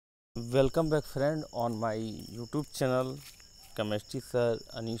Welcome back friend on my YouTube channel chemistry sir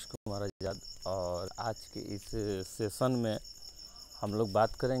Anish Kumar आज़ाद। और आज के इस सेशन में हम लोग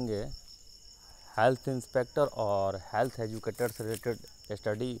बात करेंगे हेल्थ इंस्पेक्टर और हेल्थ एजुकेटर से रिलेटेड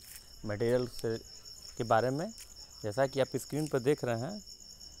स्टडी मटेरियल से के बारे में। जैसा कि आप स्क्रीन पर देख रहे हैं,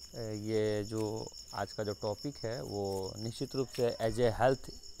 ये जो आज का जो टॉपिक है वो निश्चित रूप से एज ए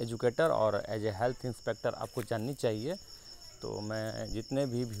हेल्थ एजुकेटर और एज ए हेल्थ इंस्पेक्टर आपको जाननी चाहिए। तो मैं जितने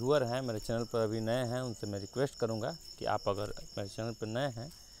भी व्यूअर हैं मेरे चैनल पर अभी नए हैं, उनसे मैं रिक्वेस्ट करूंगा कि आप अगर मेरे चैनल पर नए हैं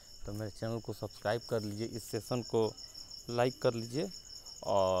तो मेरे चैनल को सब्सक्राइब कर लीजिए, इस सेशन को लाइक कर लीजिए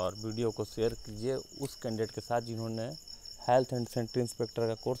और वीडियो को शेयर कीजिए उस कैंडिडेट के साथ जिन्होंने हेल्थ एंड सेंट्री इंस्पेक्टर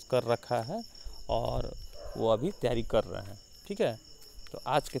का कोर्स कर रखा है और वो अभी तैयारी कर रहे हैं। ठीक है, तो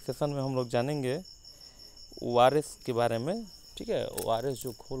आज के सेशन में हम लोग जानेंगे ORS के बारे में। ठीक है, ORS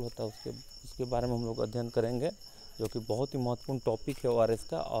जो घोल होता है उसके बारे में हम लोग अध्ययन करेंगे, जो कि बहुत ही महत्वपूर्ण टॉपिक है ORS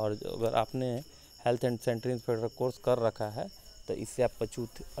का। और अगर आपने health and Sentry inspector course कर रखा है तो इससे आप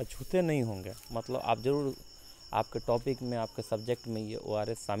अछूते नहीं होंगे। मतलब आप ज़रूर आपके टॉपिक में, आपके सब्जेक्ट में ये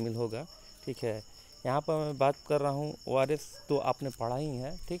ORS शामिल होगा। ठीक है, यहाँ पर मैं बात कर रहा हूँ ORS तो आपने पढ़ा ही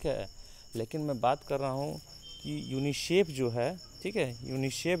है, ठीक है, लेकिन मैं बात कर रहा हूँ कि यूनिसेफ जो है, ठीक है,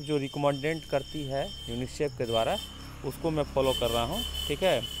 यूनिसेफ जो रिकमेंडेंट करती है यूनिसेफ के द्वारा, उसको मैं फॉलो कर रहा हूँ। ठीक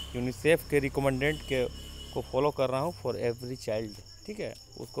है, यूनिसेफ के रिकमेंडेंट को फॉलो कर रहा हूँ फॉर एवरी चाइल्ड। ठीक है,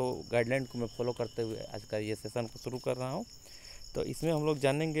 उसको गाइडलाइन को मैं फॉलो करते हुए आज का ये सेशन को शुरू कर रहा हूँ। तो इसमें हम लोग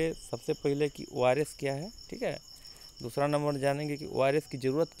जानेंगे सबसे पहले कि ORS क्या है। ठीक है, दूसरा नंबर जानेंगे कि ORS की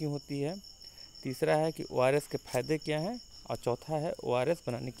ज़रूरत क्यों होती है। तीसरा है कि ORS के फ़ायदे क्या हैं और चौथा है ORS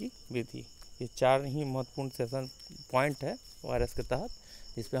बनाने की विधि। ये चार ही महत्वपूर्ण सेशन पॉइंट है ORS के तहत,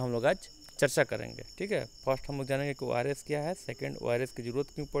 जिस पे हम लोग आज चर्चा करेंगे। ठीक है, फर्स्ट हम लोग जानेंगे कि ORS क्या है, सेकंड ORS की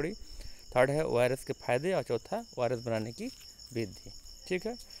ज़रूरत क्यों पड़ी, थर्ड है ORS के फ़ायदे और चौथा ORS बनाने की विधि। ठीक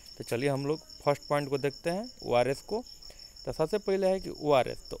है, तो चलिए हम लोग फर्स्ट पॉइंट को देखते हैं ORS को। तो सबसे पहले है कि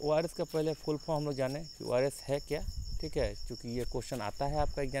ORS, तो ORS का पहले फुल फॉर्म हम लोग जाने कि ORS है क्या। ठीक है, क्योंकि ये क्वेश्चन आता है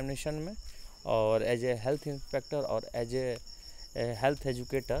आपका एग्जामिनेशन में, और एज ए हेल्थ इंस्पेक्टर और एज ए हेल्थ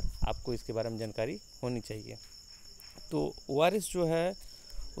एजुकेटर आपको इसके बारे में जानकारी होनी चाहिए। तो ORS जो है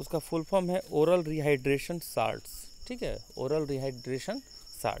उसका फुल फॉर्म है ओरल रिहाइड्रेशन साल्ट्स। ठीक है, ओरल रिहाइड्रेशन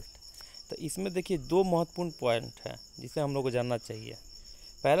साल्ट। तो इसमें देखिए दो महत्वपूर्ण पॉइंट हैं जिसे हम लोग को जानना चाहिए।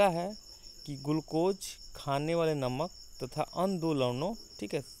 पहला है कि ग्लूकोज खाने वाले नमक तथा अन्य दो लवणों,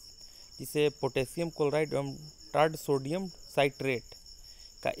 ठीक है, जिसे पोटेशियम क्लोराइड एवं टार्ड सोडियम साइट्रेट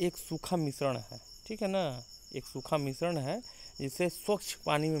का एक सूखा मिश्रण है। ठीक है ना, एक सूखा मिश्रण है जिसे स्वच्छ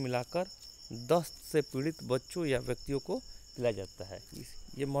पानी में मिलाकर दस्त से पीड़ित बच्चों या व्यक्तियों को पिलाया जाता है।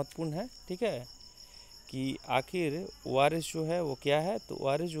 ये महत्वपूर्ण है। ठीक है, कि आखिर ORS जो है वो क्या है। तो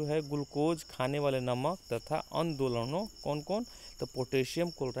ORS जो है ग्लूकोज खाने वाले नमक तथा अन्य दो लवणों, कौन कौन, तो पोटेशियम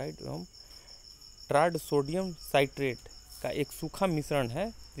क्लोराइड एवं टार्ड सोडियम साइट्रेट का एक सूखा मिश्रण है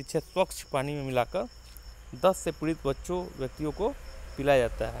जिसे स्वच्छ पानी में मिलाकर दस्त से पीड़ित बच्चों व्यक्तियों को पिलाया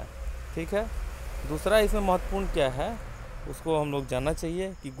जाता है। ठीक है, दूसरा इसमें महत्वपूर्ण क्या है उसको हम लोग जानना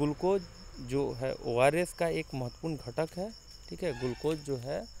चाहिए कि ग्लूकोज जो है ORS का एक महत्वपूर्ण घटक है। ठीक है, ग्लूकोज जो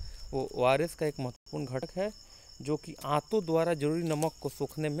है वो ORS का एक महत्वपूर्ण घटक है जो कि आंतों द्वारा जरूरी नमक को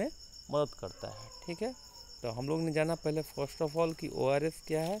सोखने में मदद करता है। ठीक है, तो हम लोग ने जाना पहले फर्स्ट ऑफ ऑल कि ORS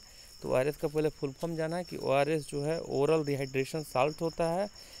क्या है। तो ORS का पहले फुल फॉर्म जाना है कि ORS जो है ओरल रिहाइड्रेशन साल्ट होता है।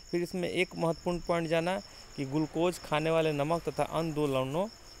 फिर इसमें एक महत्वपूर्ण पॉइंट जाना कि ग्लूकोज खाने वाले नमक तथा अन्य दो लवणों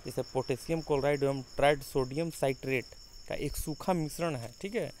जैसे पोटेशियम क्लोराइड एवं ट्राइड सोडियम साइट्रेट का एक सूखा मिश्रण है।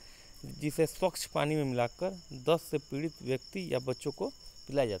 ठीक है, जिसे स्वच्छ पानी में मिलाकर दस्त से पीड़ित व्यक्ति या बच्चों को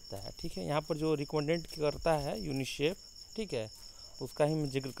पिलाया जाता है। ठीक है, यहाँ पर जो रिकमेंडेंट करता है यूनिसेफ, ठीक है, उसका ही मैं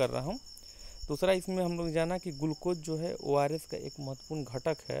जिक्र कर रहा हूँ। दूसरा इसमें हम लोग जाना कि ग्लूकोज जो है ORS का एक महत्वपूर्ण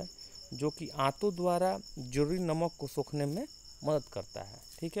घटक है जो कि आंतों द्वारा जरूरी नमक को सोखने में मदद करता है।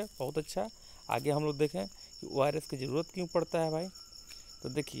 ठीक है, बहुत अच्छा। आगे हम लोग देखें कि ORS की ज़रूरत क्यों पड़ता है भाई। तो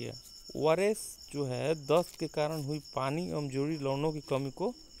देखिए ORS जो है दस्त के कारण हुई पानी एवं जरूरी लवणों की कमी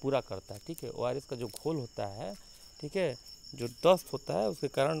को पूरा करता है। ठीक है, ORS का जो घोल होता है, ठीक है, जो दस्त होता है उसके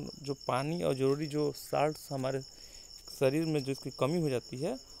कारण जो पानी और जरूरी जो साल्ट्स हमारे शरीर में जो इसकी कमी हो जाती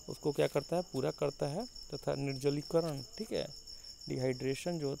है उसको क्या करता है, पूरा करता है तथा निर्जलीकरण, ठीक है,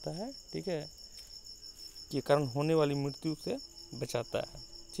 डिहाइड्रेशन जो होता है, ठीक है, के कारण होने वाली मृत्यु से बचाता है।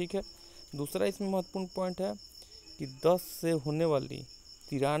 ठीक है, दूसरा इसमें महत्वपूर्ण पॉइंट है कि दस्त से होने वाली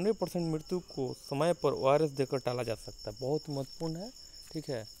 93% मृत्यु को समय पर ORS देकर टाला जा सकता है। बहुत महत्वपूर्ण है। ठीक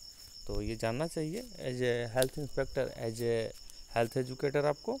है, तो ये जानना चाहिए as a health inspector, as a health educator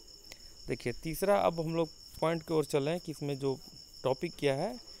आपको। देखिए तीसरा अब हम लोग पॉइंट की ओर चलें कि इसमें जो टॉपिक क्या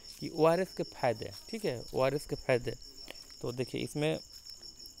है कि ORS के फ़ायदे। ठीक है, ORS के फ़ायदे। तो देखिए इसमें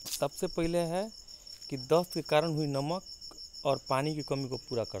सबसे पहले है कि दस्त के कारण हुई नमक और पानी की कमी को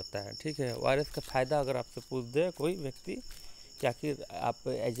पूरा करता है। ठीक है, ORS का फ़ायदा अगर आपसे पूछ दे कोई व्यक्ति कि आखिर आप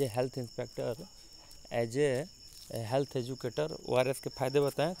as a health inspector, as a health educator ORS के फ़ायदे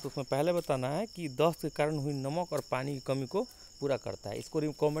बताएं, तो उसमें पहले बताना है कि दस्त के कारण हुई नमक और पानी की कमी को पूरा करता है। इसको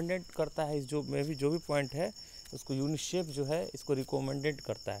रिकमेंडेड करता है, जो भी पॉइंट है उसको यूनिसेफ जो है इसको रिकमेंडेड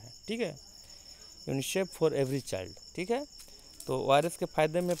करता है। ठीक है, यूनिसेफ फॉर एवरी चाइल्ड। ठीक है, तो ORS के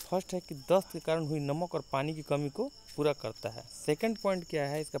फ़ायदे में फर्स्ट है कि दस्त के कारण हुई नमक और पानी की कमी को पूरा करता है। सेकंड पॉइंट क्या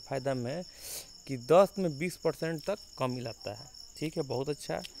है इसका फ़ायदा में कि दस्त में 20% तक कमी लाता है। ठीक है, बहुत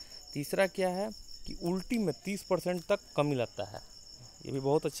अच्छा। तीसरा क्या है कि उल्टी में 30% तक कमी लाता है, ये भी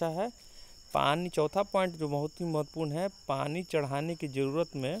बहुत अच्छा है। पानी, चौथा पॉइंट जो बहुत ही महत्वपूर्ण है, पानी चढ़ाने की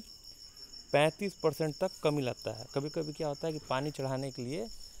ज़रूरत में 35% तक कमी लाता है। कभी कभी क्या होता है कि पानी चढ़ाने के लिए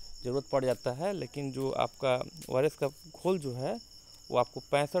ज़रूरत पड़ जाता है, लेकिन जो आपका ORS का घोल जो है वो आपको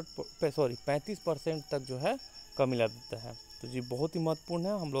 35% तक जो है कमी ला देता है। तो जी बहुत ही महत्वपूर्ण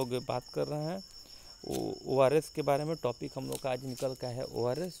है। हम लोग बात कर रहे हैं ORS के बारे में। टॉपिक हम लोग का आज निकल का है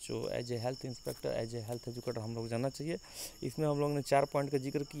ORS, जो as a health inspector, as a health educator हम लोग जानना चाहिए। इसमें हम लोग ने 4 पॉइंट का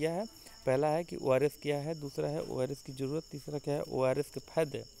जिक्र किया है। पहला है कि ORS क्या है, दूसरा है ORS की ज़रूरत, तीसरा क्या है ORS के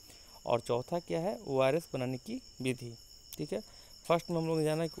फ़ायदे, और चौथा क्या है ORS बनाने की विधि। ठीक है, फर्स्ट में हम लोग ने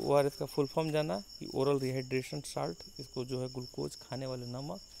जाना कि ORS का फुल फॉर्म जाना कि ओरल रिहाइड्रेशन साल्ट, इसको जो है ग्लूकोज, खाने वाले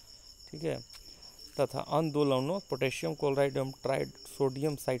नमक। ठीक है, तथा अन्य 2 लवणों पोटेशियम क्लोराइड एवं ट्राइड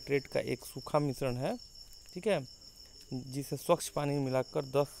सोडियम साइट्रेट का एक सूखा मिश्रण है। ठीक है, जिसे स्वच्छ पानी में मिलाकर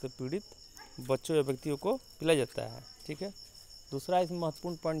दस्त से पीड़ित बच्चों या व्यक्तियों को पिलाया जाता है। ठीक है, दूसरा इसमें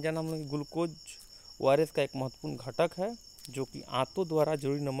महत्वपूर्ण पॉइंट जाना हम लोग ग्लूकोज ORS का एक महत्वपूर्ण घटक है, जो कि आंतों द्वारा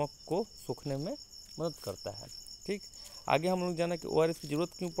जरूरी नमक को सोखने में मदद करता है। ठीक, आगे हम लोग जाना कि ORS की ज़रूरत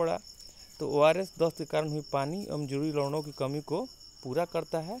क्यों पड़ा, तो ORS दस्त के कारण हुई पानी एवं जरूरी लवणों की कमी को पूरा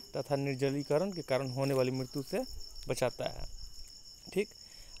करता है तथा निर्जलीकरण के कारण होने वाली मृत्यु से बचाता है। ठीक,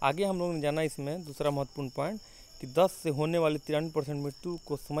 आगे हम लोग ने जाना इसमें दूसरा महत्वपूर्ण पॉइंट कि दस्त से होने वाली 93% मृत्यु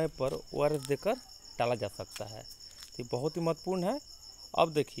को समय पर ORS देकर टाला जा सकता है। तो बहुत ही महत्वपूर्ण है।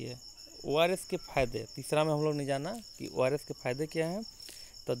 अब देखिए ORS के फ़ायदे, तीसरा में हम लोग ने जाना कि ORS के फ़ायदे क्या हैं,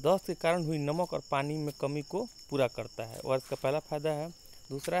 तो दस्त के कारण हुई नमक और पानी में कमी को पूरा करता है, ORS का पहला फ़ायदा है।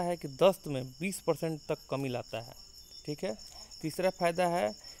 दूसरा है कि दस्त में 20% तक कमी लाता है। ठीक है, तीसरा फ़ायदा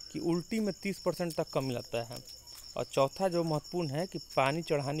है कि उल्टी में 30% तक कमी लाता है, और चौथा जो महत्वपूर्ण है कि पानी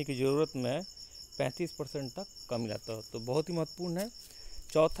चढ़ाने की ज़रूरत में 35% तक कमी लाता है। तो बहुत ही महत्वपूर्ण है।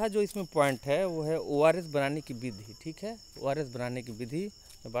 चौथा जो इसमें पॉइंट है वो है ORS बनाने की विधि। ठीक है, ORS बनाने की विधि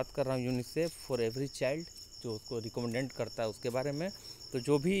मैं बात कर रहा हूँ यूनिसेफ फॉर एवरी चाइल्ड, जो उसको रिकमेंडेड करता है उसके बारे में। तो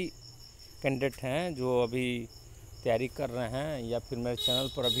जो भी कैंडिडेट हैं जो अभी तैयारी कर रहे हैं या फिर मेरे चैनल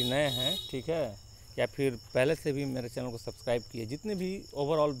पर अभी नए हैं, ठीक है, या फिर पहले से भी मेरे चैनल को सब्सक्राइब किए, जितने भी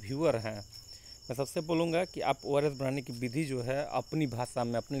ओवरऑल व्यूअर हैं, मैं सबसे बोलूँगा कि आप ORS बनाने की विधि जो है अपनी भाषा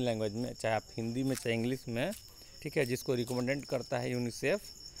में, अपनी लैंग्वेज में, चाहे आप हिंदी में चाहे इंग्लिश में, ठीक है, जिसको रिकमेंडेड करता है यूनिसेफ,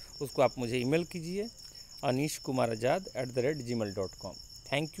 उसको आप मुझे ईमेल कीजिए anishkumarazad@gmail.com।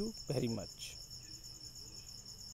 Thank you very much.